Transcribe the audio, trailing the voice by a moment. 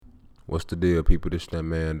What's the deal, people? This that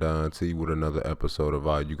man Don T with another episode of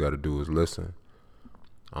All You Gotta Do Is Listen.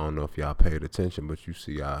 I don't know if y'all paid attention, but you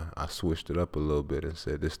see I switched it up a little bit and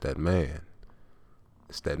said this that man.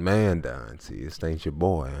 It's that man Don T. This ain't your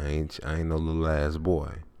boy. I ain't no little ass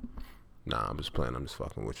boy. Nah, I'm just playing. I'm just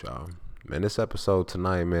fucking with y'all. Man, this episode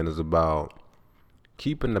tonight, man, is about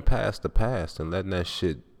keeping the past and letting that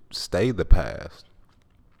shit stay the past.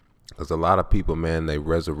 Because a lot of people, man, they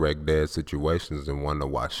resurrect dead situations and wonder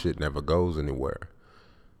why shit never goes anywhere.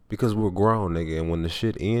 Because we're grown, nigga, and when the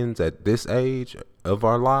shit ends at this age of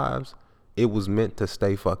our lives, it was meant to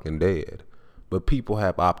stay fucking dead. But people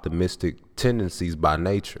have optimistic tendencies by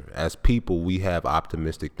nature. As people, we have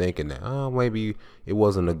optimistic thinking that, maybe it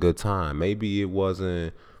wasn't a good time. Maybe it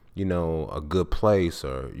wasn't, a good place,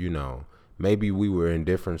 or, maybe we were in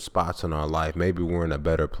different spots in our life. Maybe we're in a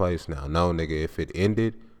better place now. No, nigga, if it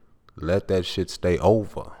ended, let that shit stay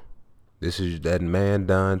over. This is that man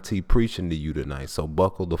Don T preaching to you tonight. So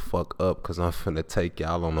buckle the fuck up, because I'm finna take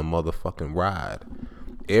y'all on a motherfucking ride.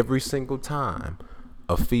 Every single time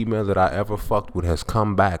a female that I ever fucked with has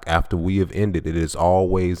come back after we have ended, it has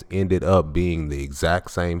always ended up being the exact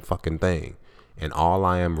same fucking thing. And all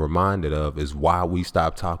I am reminded of is why we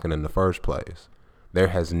stopped talking in the first place. There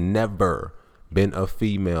has never been a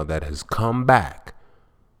female that has come back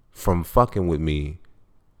from fucking with me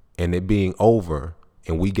and it being over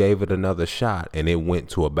and we gave it another shot and it went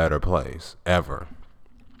to a better place. Ever.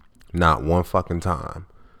 Not one fucking time.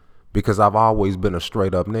 Because I've always been a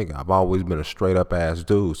straight up nigga. I've always been a straight up ass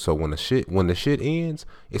dude. So when the shit ends,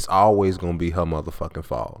 it's always gonna be her motherfucking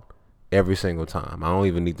fault. Every single time. I don't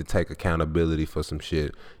even need to take accountability for some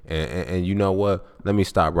shit. And you know what? Let me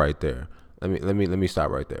stop right there. Let me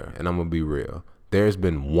stop right there. And I'm gonna be real. There's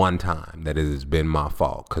been one time that it has been my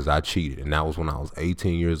fault because I cheated, and that was when I was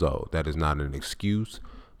 18 years old. That is not an excuse,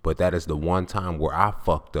 but that is the one time where I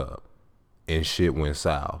fucked up and shit went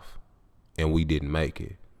south and we didn't make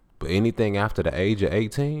it. But anything after the age of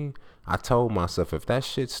 18, I told myself, if that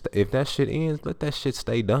shit ends, let that shit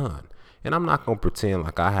stay done. And I'm not gonna pretend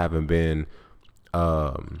like I haven't been,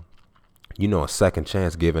 a second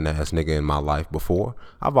chance giving ass nigga in my life before.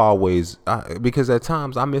 Because at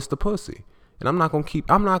times I miss the pussy. And I'm not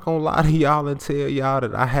gonna lie to y'all and tell y'all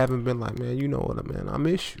that I haven't been like, man, you know what, man, I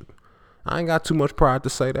miss you. I ain't got too much pride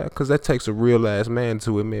to say that, because that takes a real ass man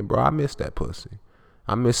to admit, bro, I miss that pussy.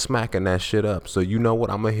 I miss smacking that shit up. So you know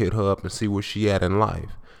what? I'm going to hit her up and see where she at in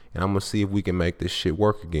life. And I'm going to see if we can make this shit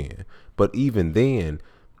work again. But even then,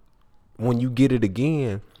 when you get it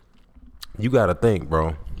again, you got to think,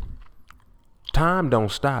 bro. Time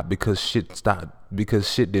don't stop because shit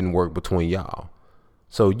didn't work between y'all.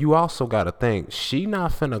 So you also got to think, she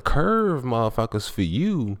not finna curve motherfuckers for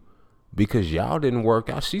you because y'all didn't work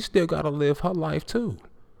out. She still got to live her life too.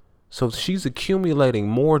 So she's accumulating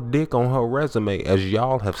more dick on her resume as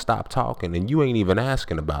y'all have stopped talking, and you ain't even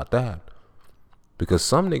asking about that. Because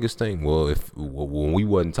some niggas think, well, when we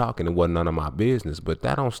wasn't talking, it wasn't none of my business. But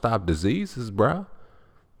that don't stop diseases, bruh.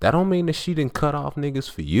 That don't mean that she didn't cut off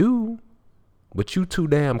niggas for you. But you too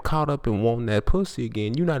damn caught up in wanting that pussy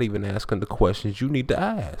again. You not even asking the questions you need to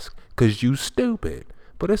ask, because you stupid.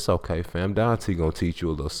 But it's okay, fam. Don T gonna teach you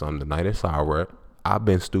a little something tonight. It's all right. I've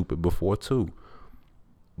been stupid before too.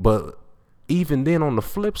 But even then, on the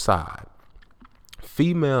flip side,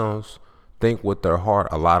 females think with their heart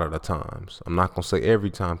a lot of the times. I'm not going to say every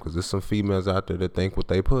time, because there's some females out there that think with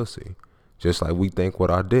their pussy, just like we think with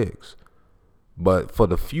our dicks. But for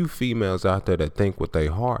the few females out there that think with their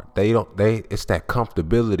heart, it's that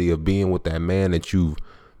comfortability of being with that man that you've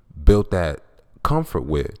built that comfort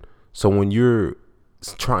with. So when you're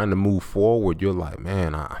trying to move forward, you're like,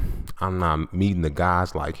 man, I'm not meeting the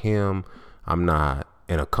guys like him. I'm not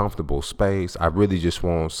in a comfortable space. I really just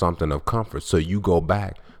want something of comfort. So you go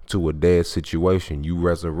back to a dead situation. You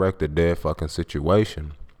resurrect a dead fucking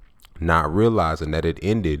situation, not realizing that it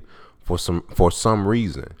ended for some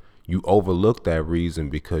reason. You overlook that reason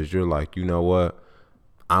because you're like, you know what?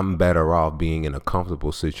 I'm better off being in a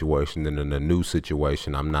comfortable situation than in a new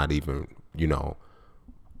situation I'm not even,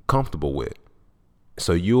 comfortable with.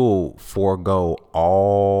 So you'll forego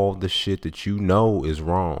all the shit that you know is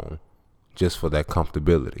wrong just for that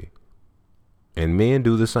comfortability. And men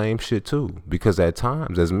do the same shit too, because at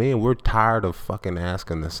times as men, we're tired of fucking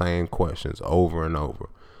asking the same questions over and over.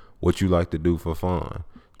 What you like to do for fun?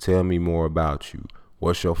 Tell me more about you.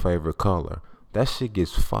 What's your favorite color? That shit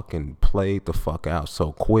gets fucking played the fuck out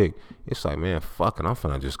so quick. It's like, man, fuck it, I'm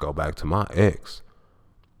finna just go back to my ex.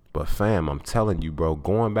 But fam, I'm telling you, bro,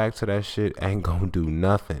 going back to that shit ain't gonna do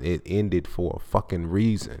nothing. It ended for a fucking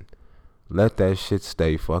reason. Let that shit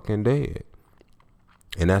stay fucking dead.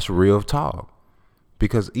 And that's real talk.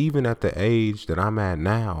 Because even at the age that I'm at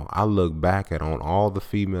now, I look back at on all the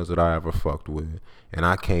females that I ever fucked with, and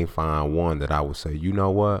I can't find one that I would say, you know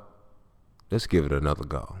what? Let's give it another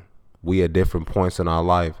go. We at different points in our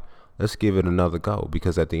life. Let's give it another go.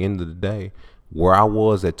 Because at the end of the day, where I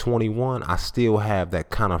was at 21, I still have that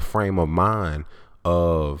kind of frame of mind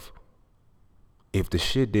of, if the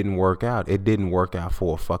shit didn't work out, it didn't work out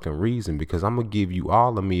for a fucking reason, because I'm going to give you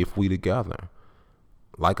all of me if we together.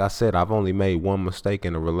 Like I said, I've only made one mistake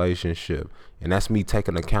in a relationship, and that's me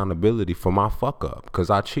taking accountability for my fuck up,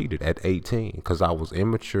 because I cheated at 18, because I was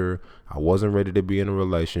immature. I wasn't ready to be in a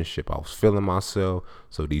relationship. I was feeling myself,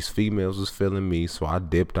 so these females was feeling me, so I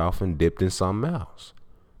dipped off and dipped in something else.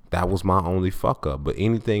 That was my only fuck up. But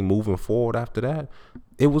anything moving forward after that,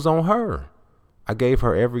 it was on her. I gave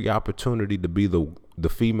her every opportunity to be the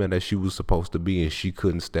female that she was supposed to be, and she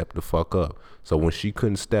couldn't step the fuck up. So when she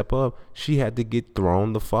couldn't step up, she had to get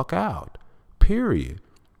thrown the fuck out. Period.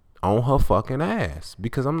 On her fucking ass.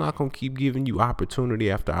 Because I'm not going to keep giving you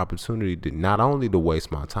opportunity after opportunity to not only to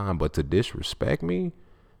waste my time, but to disrespect me.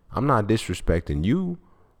 I'm not disrespecting you.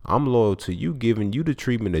 I'm loyal to you, giving you the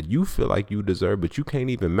treatment that you feel like you deserve, but you can't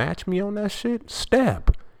even match me on that shit.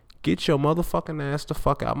 Step. Get your motherfucking ass the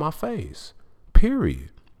fuck out my face. Period.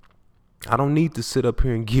 I don't need to sit up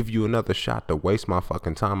here and give you another shot to waste my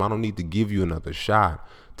fucking time. I don't need to give you another shot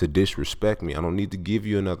to disrespect me. I don't need to give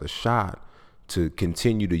you another shot to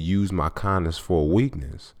continue to use my kindness for a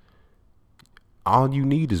weakness. All you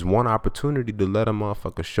need is one opportunity to let a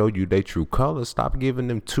motherfucker show you their true colors. Stop giving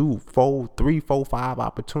them 2, 4, 3, 4, 5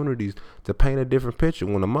 opportunities to paint a different picture.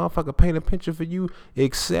 When a motherfucker paint a picture for you,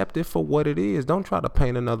 accept it for what it is. Don't try to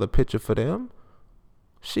paint another picture for them.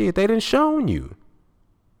 Shit, they done shown you.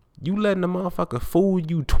 You letting the motherfucker fool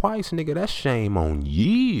you twice, nigga, that's shame on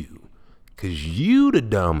you. Cause you the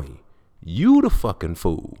dummy. You the fucking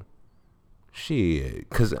fool. Shit,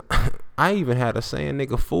 cause I even had a saying,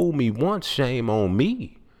 nigga, fool me once, shame on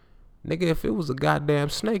me. Nigga, if it was a goddamn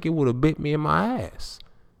snake, it would have bit me in my ass.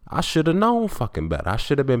 I should have known fucking better. I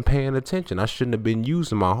should have been paying attention. I shouldn't have been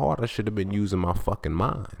using my heart. I should have been using my fucking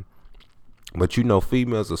mind. But you know,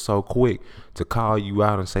 females are so quick to call you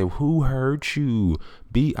out and say, who hurt you?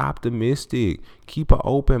 Be optimistic. Keep an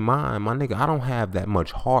open mind. My nigga, I don't have that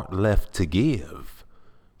much heart left to give.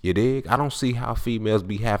 You dig? I don't see how females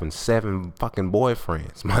be having 7 fucking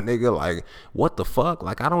boyfriends. My nigga, like, what the fuck?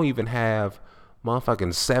 Like, I don't even have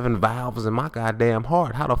motherfucking 7 valves in my goddamn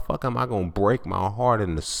heart. How the fuck am I gonna break my heart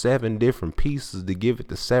into 7 different pieces to give it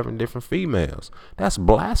to 7 different females? That's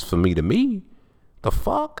blasphemy to me. The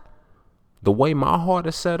fuck? The way my heart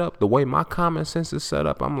is set up, the way my common sense is set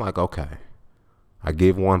up, I'm like, okay, I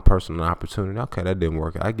give one person an opportunity. Okay, that didn't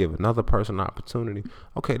work out. I give another person an opportunity.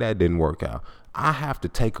 Okay, that didn't work out. I have to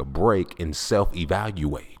take a break and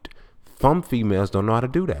self-evaluate. Some females don't know how to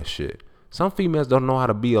do that shit. Some females don't know how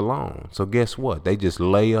to be alone. So guess what? They just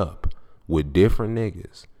lay up with different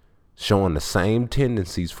niggas, showing the same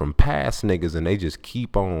tendencies from past niggas, and they just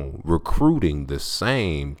keep on recruiting the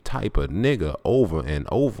same type of nigga over and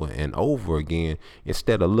over and over again,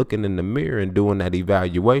 instead of looking in the mirror and doing that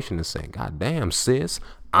evaluation and saying, God damn, sis,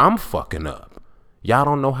 I'm fucking up. Y'all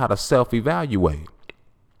don't know how to self-evaluate.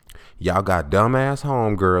 Y'all got dumbass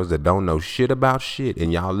homegirls that don't know shit about shit,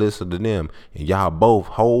 and y'all listen to them, and y'all both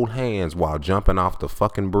hold hands while jumping off the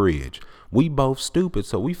fucking bridge. We both stupid,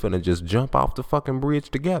 so we finna just jump off the fucking bridge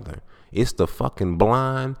together. It's the fucking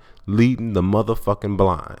blind leading the motherfucking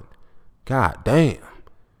blind. God damn.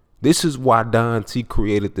 This is why Don T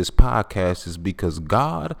created this podcast, is because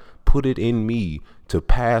God put it in me to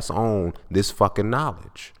pass on this fucking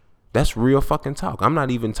knowledge. That's real fucking talk. I'm not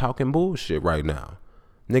even talking bullshit right now.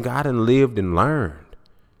 Nigga, I done lived and learned.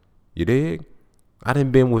 You dig? I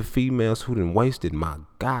done been with females who done wasted my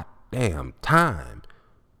goddamn time.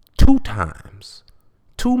 2 times.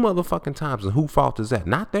 2 motherfucking times. And who fault is that?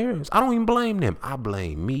 Not theirs. I don't even blame them. I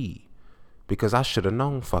blame me. Because I should have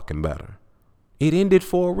known fucking better. It ended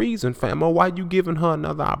for a reason, fam. Or why you giving her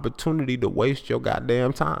another opportunity to waste your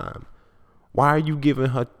goddamn time? Why are you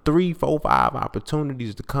giving her 3, 4, 5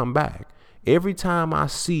 opportunities to come back? Every time I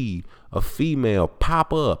see a female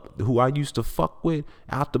pop up who I used to fuck with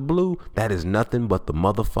out the blue, that is nothing but the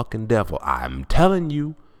motherfucking devil. I'm telling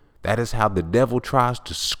you, that is how the devil tries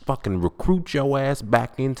to fucking recruit your ass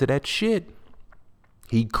back into that shit.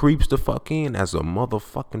 He creeps the fuck in as a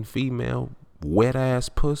motherfucking female, wet ass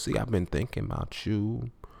pussy. I've been thinking about you.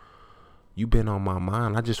 You been on my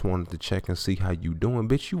mind. I just wanted to check and see how you doing.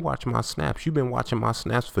 Bitch, you watch my snaps. You been watching my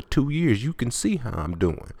snaps for 2 years. You can see how I'm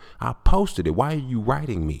doing. I posted it. Why are you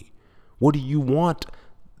writing me? What do you want,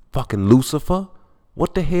 fucking Lucifer?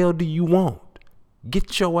 What the hell do you want?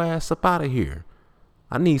 Get your ass up out of here.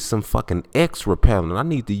 I need some fucking X repellent. I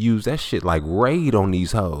need to use that shit like Raid on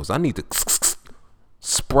these hoes. I need to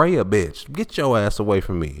spray a bitch. Get your ass away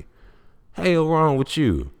from me. Hell wrong with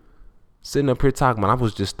you? Sitting up here talking, man, I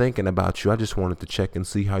was just thinking about you. I just wanted to check and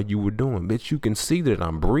see how you were doing. Bitch, you can see that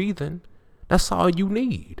I'm breathing. That's all you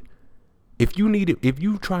need. If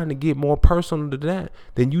you trying to get more personal to that,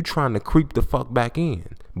 then you trying to creep the fuck back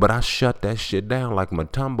in. But I shut that shit down like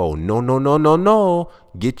Matumbo. No.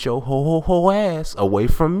 Get your ho ass away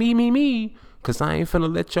from me. Cause I ain't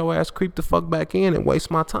finna let your ass creep the fuck back in and waste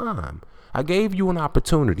my time. I gave you an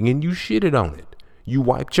opportunity and you shitted on it. You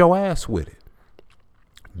wiped your ass with it.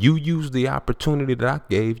 You used the opportunity that I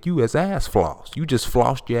gave you as ass floss. You just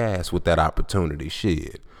flossed your ass with that opportunity.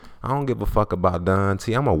 Shit. I don't give a fuck about Don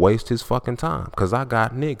T. I'm gonna waste his fucking time because I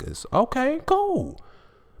got niggas. Okay, cool.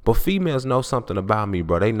 But females know something about me,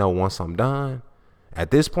 bro. They know once I'm done.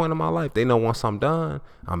 At this point in my life, they know once I'm done,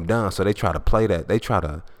 I'm done. So they try to play that. They try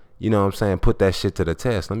to, you know what I'm saying, put that shit to the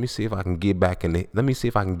test. Let me see if I can get back in let me see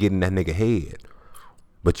if I can get in that nigga head.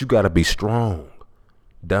 But you gotta be strong.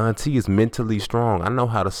 Don T is mentally strong. I know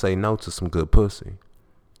how to say no to some good pussy.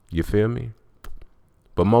 You feel me?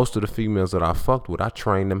 But most of the females that I fucked with, I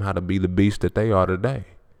trained them how to be the beast that they are today.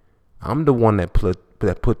 I'm the one that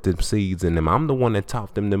put them seeds in them. I'm the one that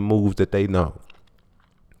taught them the moves that they know.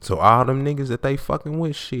 So all them niggas that they fucking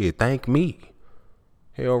with, shit, thank me.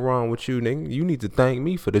 Hell wrong with you, nigga. You need to thank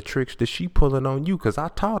me for the tricks that she pulling on you, cause I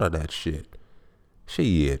taught her that shit.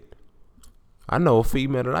 Shit. I know a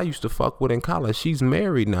female that I used to fuck with in college. She's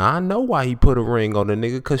married now. I know why he put a ring on the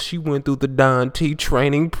nigga, cause she went through the Don T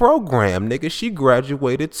training program, nigga. She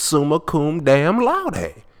graduated summa cum damn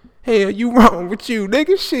laude. Hell, you wrong with you,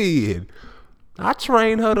 nigga? Shit. I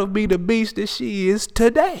trained her to be the beast that she is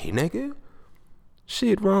today, nigga.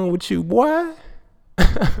 Shit wrong with you, boy.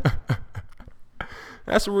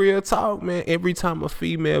 That's real talk, man. Every time a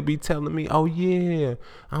female be telling me, oh yeah,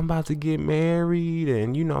 I'm about to get married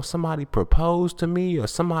and, you know, somebody proposed to me or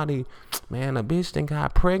somebody, man, a bitch done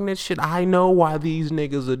got pregnant, shit, I know why these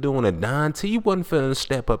niggas are doing it. Don T wasn't finna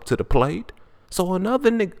step up to the plate. So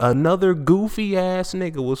another goofy ass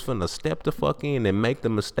nigga was finna step the fuck in and make the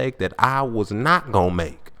mistake that I was not gonna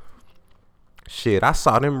make. Shit, I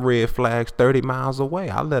saw them red flags 30 miles away.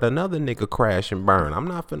 I let another nigga crash and burn. I'm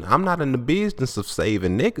not in the business of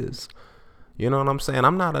saving niggas. You know what I'm saying?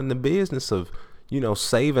 I'm not in the business of, you know,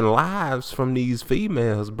 saving lives from these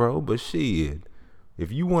females, bro. But shit, if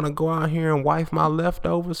you want to go out here and wife my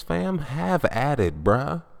leftovers, fam, have at it,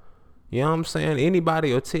 bruh. You know what I'm saying?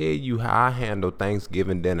 Anybody will tell you how I handle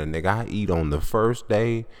Thanksgiving dinner, nigga. I eat on the first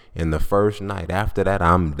day and the first night. After that,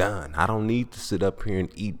 I'm done. I don't need to sit up here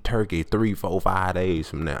and eat turkey 3, 4, 5 days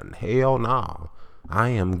from now. Hell no. I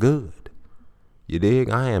am good. You dig?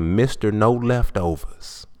 I am Mr. No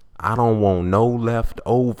Leftovers. I don't want no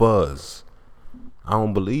leftovers. I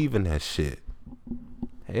don't believe in that shit.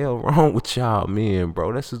 Hell wrong with y'all men,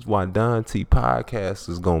 bro. This is why Don T podcast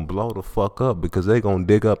is gonna blow the fuck up, because they gonna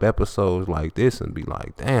dig up episodes like this and be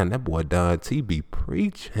like, damn, that boy Don T be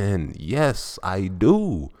preaching. Yes, I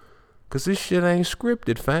do. Cause this shit ain't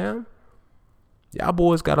scripted, fam. Y'all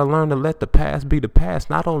boys gotta learn to let the past be the past.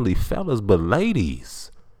 Not only fellas, but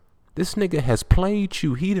ladies. This nigga has played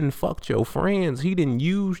you. He done fucked your friends. He done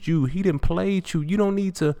used you. He done played you. You don't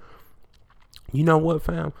need to. You know what,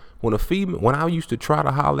 fam? When I used to try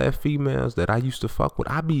to holler at females that I used to fuck with,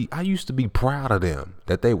 I used to be proud of them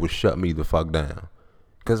that they would shut me the fuck down.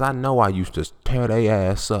 Cause I know I used to tear their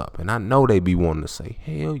ass up, and I know they be wanting to say,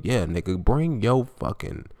 hell yeah, nigga, bring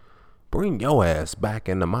your ass back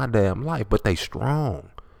into my damn life. But they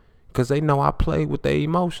strong. Cause they know I played with their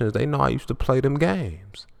emotions. They know I used to play them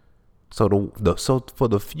games. So so for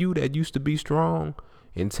the few that used to be strong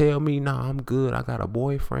and tell me, nah, I'm good, I got a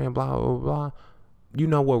boyfriend, blah, blah, blah. You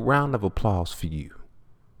know what? Round of applause for you.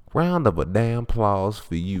 Round of a damn applause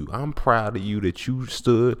for you. I'm proud of you that you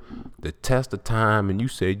stood the test of time and you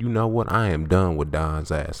said, you know what? I am done with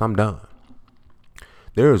Don's ass. I'm done.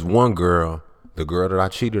 There is one girl, the girl that I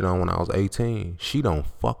cheated on when I was 18. She don't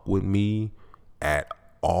fuck with me at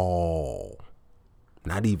all.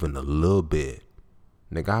 Not even a little bit.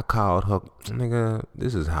 Nigga, I called her, nigga,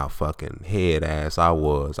 this is how fucking head ass I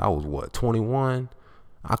was. I was what, 21?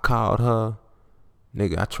 I called her.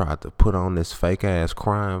 Nigga, I tried to put on this fake ass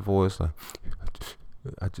crying voice. Like,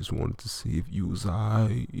 I just wanted to see if you was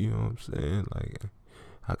alright. You know what I'm saying? Like,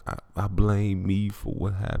 I blame me for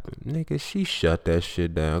what happened. Nigga, she shut that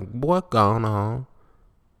shit down. What going on?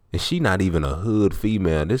 And she not even a hood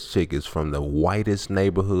female. This chick is from the whitest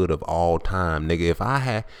neighborhood of all time.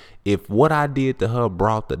 Nigga, if what I did to her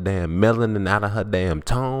brought the damn melanin out of her damn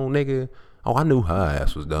tone, nigga, Oh, I knew her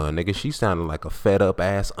ass was done, nigga. She sounded like a fed up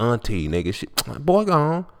ass auntie, nigga. She, boy,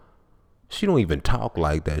 gone. She don't even talk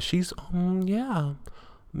like that. She's, yeah,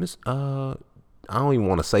 Miss, I don't even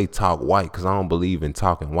want to say talk white because I don't believe in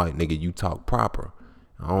talking white, nigga. You talk proper.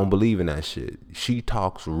 I don't believe in that shit. She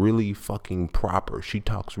talks really fucking proper. She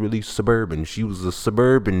talks really suburban. She was a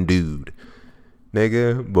suburban dude,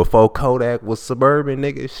 nigga. Before Kodak was suburban,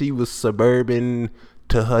 nigga, she was suburban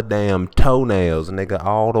to her damn toenails, nigga,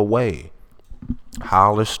 all the way.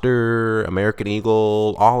 Hollister, American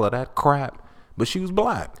Eagle, all of that crap. But she was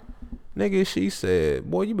black. Nigga, she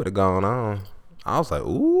said, boy, you better go on. I was like,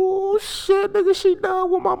 ooh, shit, nigga, she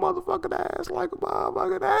done with my motherfucking ass like a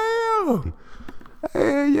motherfucking damn.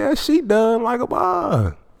 Hey, yeah, she done like a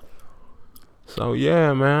bug. So,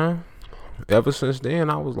 yeah, man. Ever since then,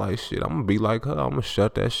 I was like, shit, I'm going to be like her. I'm going to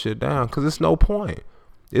shut that shit down. Because it's no point.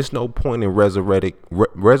 It's no point in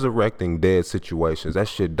resurrecting dead situations. That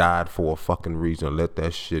shit died for a fucking reason. Let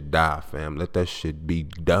that shit die, fam. Let that shit be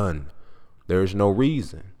done. There's no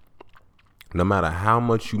reason. No matter how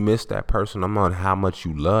much you miss that person, no matter how much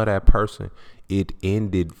you love that person, it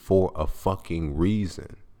ended for a fucking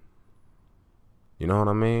reason. You know what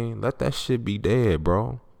I mean? Let that shit be dead,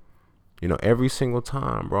 bro. You know, every single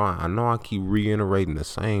time, bro. I know I keep reiterating the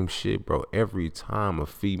same shit, bro. Every time a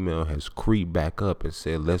female has creeped back up and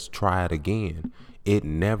said, let's try it again, it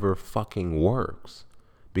never fucking works.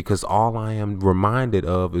 Because all I am reminded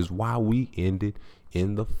of is why we ended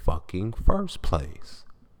in the fucking first place.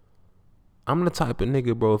 I'm the type of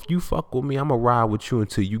nigga, bro, if you fuck with me, I'm going to ride with you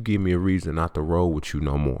until you give me a reason not to roll with you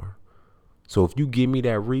no more. So if you give me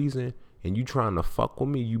that reason and you trying to fuck with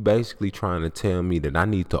me, you basically trying to tell me that I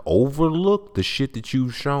need to overlook the shit that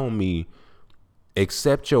you've shown me,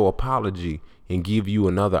 accept your apology, and give you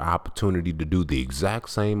another opportunity to do the exact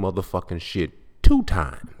same motherfucking shit 2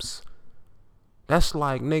 times. That's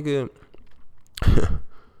like, nigga,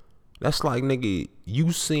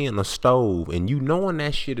 you seeing a stove and you knowing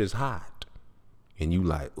that shit is hot. And you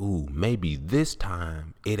like, ooh, maybe this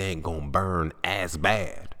time it ain't gonna burn as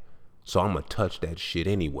bad. So I'm gonna touch that shit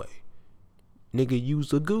anyway. Nigga,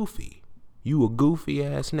 you's a goofy. You a goofy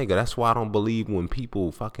ass nigga. That's why I don't believe when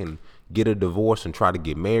people fucking get a divorce and try to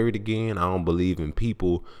get married again. I don't believe in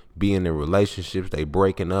people being in relationships, they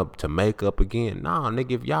breaking up to make up again. Nah,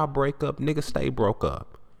 nigga, if y'all break up, nigga, stay broke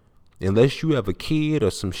up. Unless you have a kid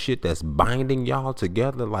or some shit that's binding y'all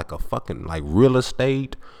together like a fucking, like real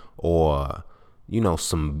estate or, you know,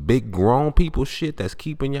 some big grown people shit that's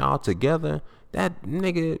keeping y'all together. That,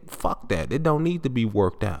 nigga, fuck that. It don't need to be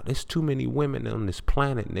worked out. There's too many women on this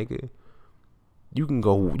planet, nigga. You can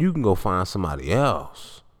go find somebody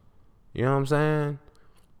else. You know what I'm saying?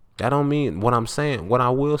 That don't mean what I'm saying. What I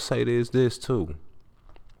will say is this too.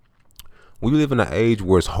 We live in an age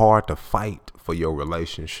where it's hard to fight for your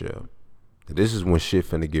relationship. This is when shit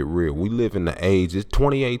finna get real. We live in the age, it's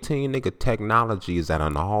 2018, nigga, technology is at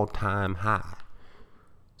an all-time high.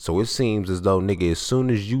 So it seems as though, nigga, as soon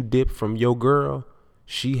as you dip from your girl,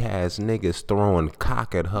 she has niggas throwing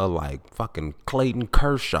cock at her like fucking Clayton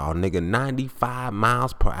Kershaw, nigga, 95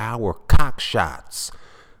 miles per hour cock shots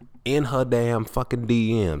in her damn fucking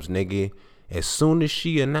DMs, nigga. As soon as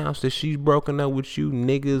she announced that she's broken up with you,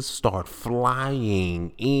 niggas start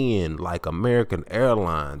flying in like American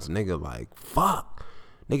Airlines, nigga, like, fuck.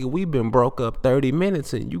 Nigga, we been broke up 30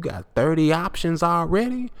 minutes and you got 30 options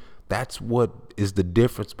already? That's what is the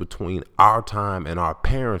difference between our time and our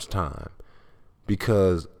parents' time.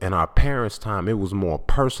 Because in our parents' time, it was more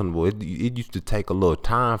personable. It used to take a little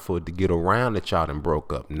time for it to get around that y'all done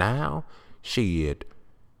broke up. Now, shit,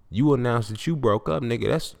 you announced that you broke up, nigga,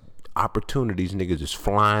 that's opportunities, nigga, just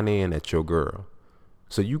flying in at your girl.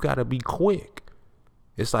 So you gotta be quick.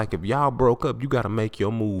 It's like if y'all broke up, you gotta make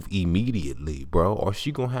your move immediately, bro, or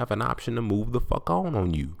she gonna have an option to move the fuck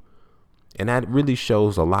on you. And that really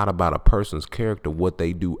shows a lot about a person's character, what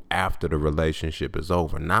they do after the relationship is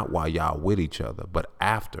over. Not while y'all with each other, but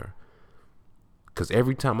after. Because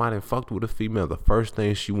every time I done fucked with a female, the first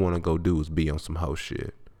thing she want to go do is be on some hoe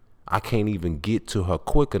shit. I can't even get to her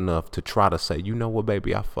quick enough to try to say, you know what,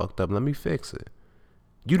 baby, I fucked up. Let me fix it.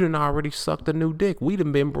 You done already sucked a new dick. We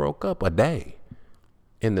done been broke up a day.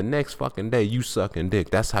 And the next fucking day, you sucking dick.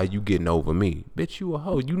 That's how you getting over me. Bitch, you a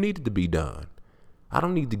hoe. You needed to be done. I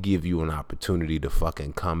don't need to give you an opportunity to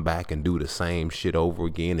fucking come back and do the same shit over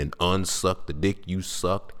again and unsuck the dick you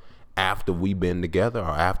sucked after we been together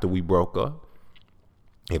or after we broke up.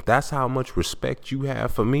 If that's how much respect you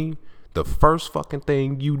have for me, the first fucking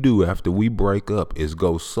thing you do after we break up is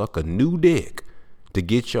go suck a new dick to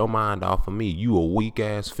get your mind off of me. You a weak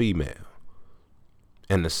ass female.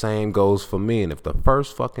 And the same goes for men. If the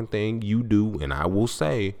first fucking thing you do, and I will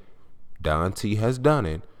say, Don T has done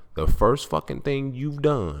it. The first fucking thing you've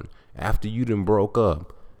done after you done broke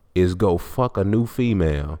up is go fuck a new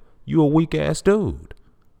female. You a weak ass dude.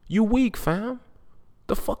 You weak, fam.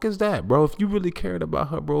 The fuck is that, bro? If you really cared about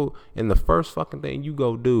her, bro, and the first fucking thing you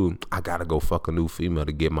go do, I gotta go fuck a new female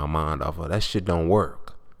to get my mind off her. That shit don't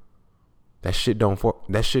work. That shit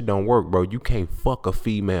don't work, bro. You can't fuck a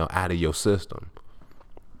female out of your system.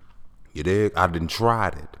 You dig? I done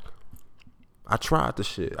tried it. I tried the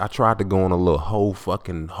shit. I tried to go on a little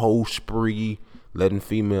whole spree, letting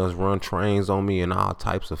females run trains on me and all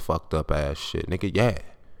types of fucked up ass shit, nigga. Yeah.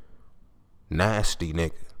 Nasty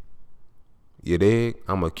nigga. You dig?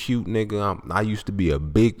 I'm a cute nigga. I used to be a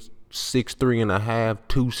big 6'3.5",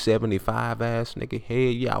 275 ass nigga. Hell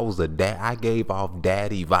yeah, I was a dad. I gave off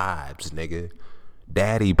daddy vibes, nigga.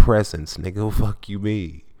 Daddy presence, nigga. Fuck you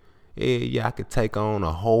me. Yeah, I could take on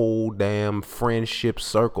a whole damn friendship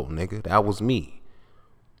circle, nigga. That was me.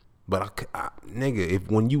 But nigga, if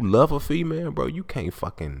when you love a female, bro, you can't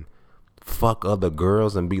fucking fuck other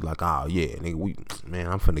girls and be like, oh yeah, nigga,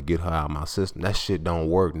 I'm finna get her out of my system. That shit don't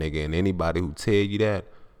work, nigga. And anybody who tell you that,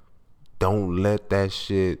 don't let that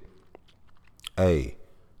shit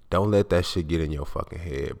get in your fucking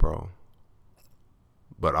head, bro.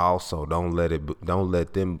 But also don't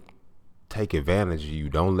let them take advantage of you.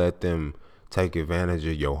 Don't let them take advantage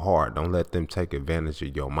of your heart. Don't let them take advantage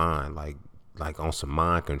of your mind, like on some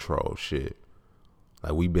mind control shit.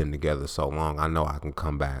 Like, we've been together so long, I know I can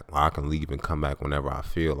come back, or I can leave and come back whenever I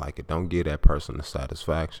feel like it. Don't give that person the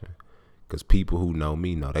satisfaction. Because people who know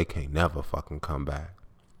me know they can't never fucking come back.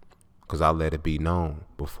 Because I let it be known,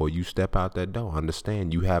 before you step out that door,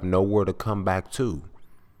 understand you have nowhere to come back to.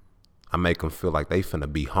 I make them feel like they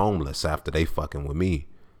finna be homeless after they fucking with me.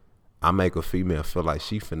 I make a female feel like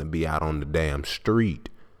she finna be out on the damn street.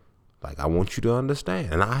 Like, I want you to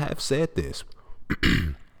understand, and I have said this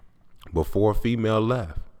before a female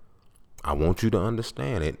left. I want you to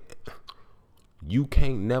understand it. You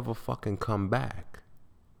can't never fucking come back.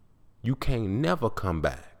 You can't never come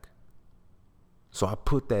back. So I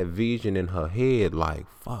put that vision in her head, like,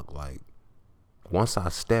 fuck, like, once I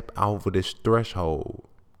step over this threshold,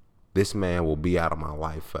 this man will be out of my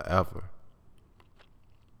life forever.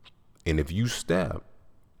 And if you step,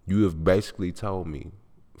 you have basically told me,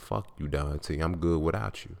 fuck you, Don T, I'm good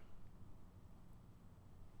without you.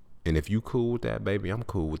 And if you cool with that, baby, I'm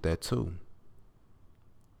cool with that too.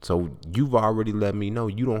 So you've already let me know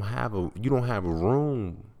you don't have a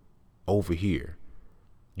room over here.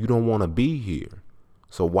 You don't want to be here.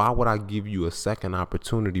 So why would I give you a second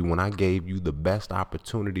opportunity when I gave you the best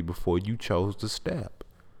opportunity before you chose to step?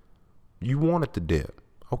 You wanted to dip.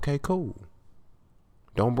 Okay, cool.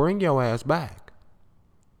 Don't bring your ass back.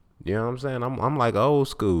 You know what I'm saying? I'm like old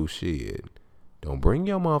school shit. Don't bring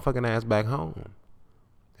your motherfucking ass back home.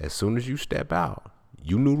 As soon as you step out,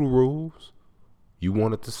 you knew the rules. You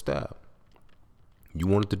wanted to step. You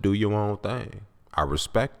wanted to do your own thing. I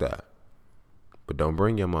respect that. But don't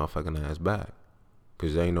bring your motherfucking ass back.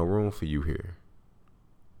 Because there ain't no room for you here.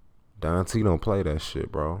 Don T don't play that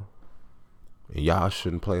shit, bro. And y'all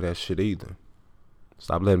shouldn't play that shit either.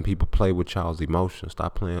 Stop letting people play with y'all's emotions.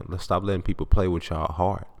 Stop letting people play with y'all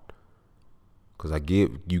heart. Because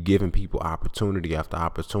you giving people opportunity after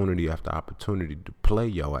opportunity after opportunity to play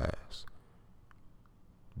your ass.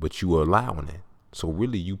 But you allowing it. So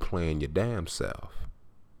really you playing your damn self.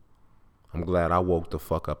 I'm glad I woke the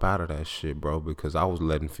fuck up out of that shit, bro, because I was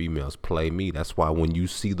letting females play me. That's why when you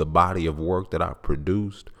see the body of work that I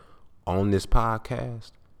produced on this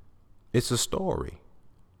podcast, it's a story.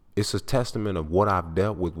 It's a testament of what I've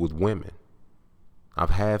dealt with women.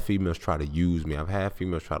 I've had females try to use me. I've had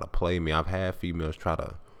females try to play me. I've had females try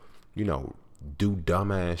to, do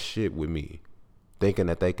dumbass shit with me, thinking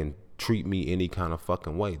that they can treat me any kind of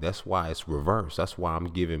fucking way. That's why it's reversed. That's why I'm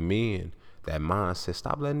giving men that mindset.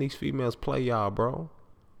 Stop letting these females play y'all, bro.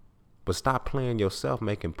 But stop playing yourself,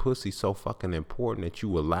 making pussy so fucking important that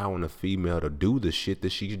you allowing a female to do the shit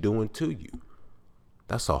that she's doing to you.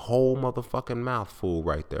 That's a whole motherfucking mouthful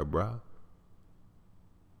right there, bro.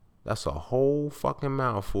 That's a whole fucking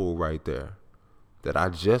mouthful right there that I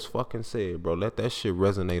just fucking said, bro. Let that shit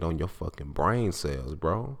resonate on your fucking brain cells,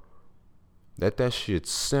 bro. Let that shit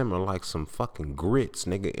simmer like some fucking grits,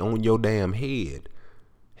 nigga, on your damn head.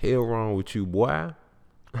 Hell wrong with you, boy.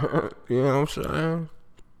 You know what I'm saying?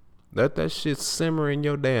 Let that shit simmer in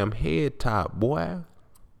your damn head top, boy.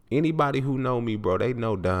 Anybody who know me, bro, they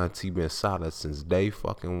know Don T been solid since day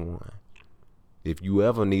fucking one. If you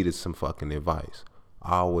ever needed some fucking advice,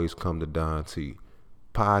 I always come to Don T.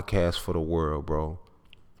 Podcast for the world, bro.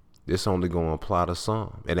 This only gonna apply to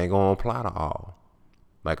some. It ain't gonna apply to all.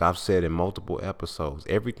 Like I've said in multiple episodes,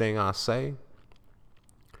 everything I say,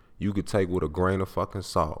 you could take with a grain of fucking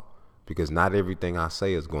salt. Because not everything I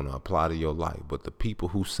say is going to apply to your life. But the people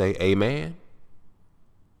who say amen,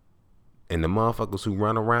 and the motherfuckers who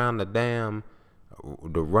run around the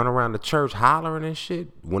church hollering and shit,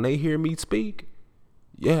 when they hear me speak,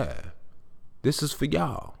 yeah, this is for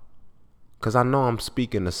y'all. Because I know I'm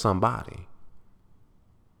speaking to somebody.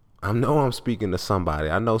 I know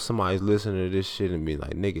somebody's listening to this shit and be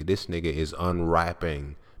like, nigga, this nigga is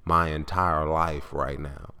unwrapping my entire life right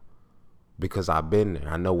now. Because I've been there.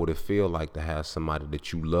 I know what it feel like to have somebody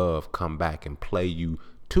that you love come back and play you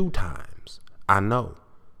 2 times. I know.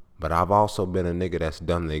 But I've also been a nigga that's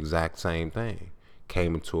done the exact same thing.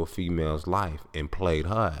 Came into a female's life and played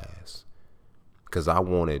her ass. Because I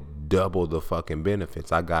wanted double the fucking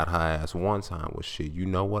benefits. I got her ass one time with shit. You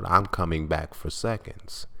know what? I'm coming back for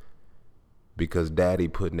seconds. Because daddy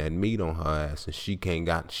putting that meat on her ass and she ain't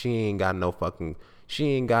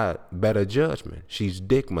got better judgment. She's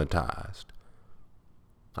digmatized.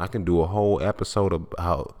 I can do a whole episode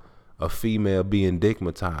about a female being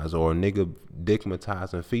digmatized or a nigga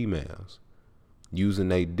digmatizing females. Using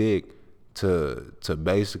their dick to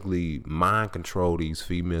basically mind control these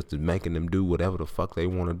females, to making them do whatever the fuck they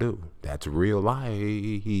want to do. That's real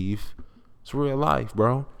life. It's real life,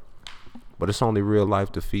 bro. But it's only real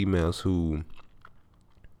life to females who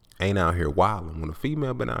ain't out here wilding. When a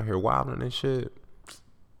female been out here wilding and shit,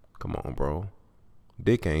 come on, bro.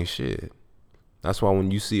 Dick ain't shit. That's why when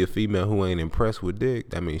you see a female who ain't impressed with dick,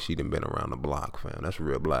 that means she done been around the block, fam. That's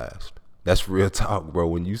real blast. That's real talk, bro.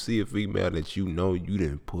 When you see a female that you know you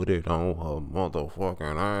didn't put it on her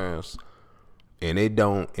motherfucking ass, and it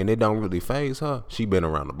don't really faze her, she been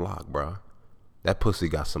around the block, bro. That pussy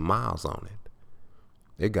got some miles on it.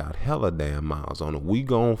 It got hella damn miles on it. We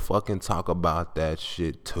gon' fucking talk about that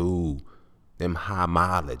shit too. Them high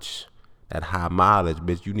mileage. That high mileage,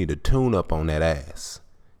 bitch, you need to tune up on that ass.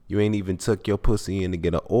 You ain't even took your pussy in to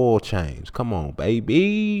get an oil change. Come on,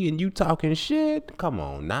 baby. And you talking shit? Come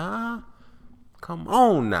on, nah.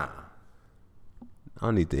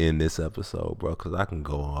 I need to end this episode, bro, because I can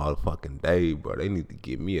go on all the fucking day, bro. They need to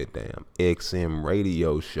give me a damn XM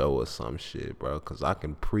radio show or some shit, bro, because I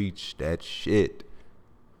can preach that shit.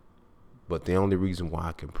 But the only reason why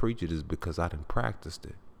I can preach it is because I done practiced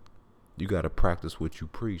it. You got to practice what you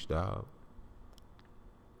preach, dog.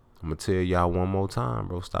 I'm going to tell y'all one more time,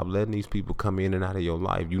 bro. Stop letting these people come in and out of your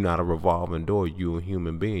life. You not a revolving door. You a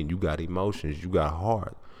human being. You got emotions. You got a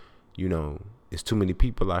heart. You know, it's too many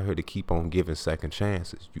people out here to keep on giving second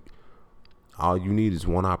chances. All you need is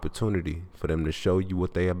one opportunity for them to show you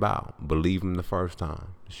what they about. Believe them the first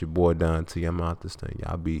time. It's your boy Don T. I'm out this thing.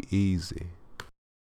 Y'all be easy.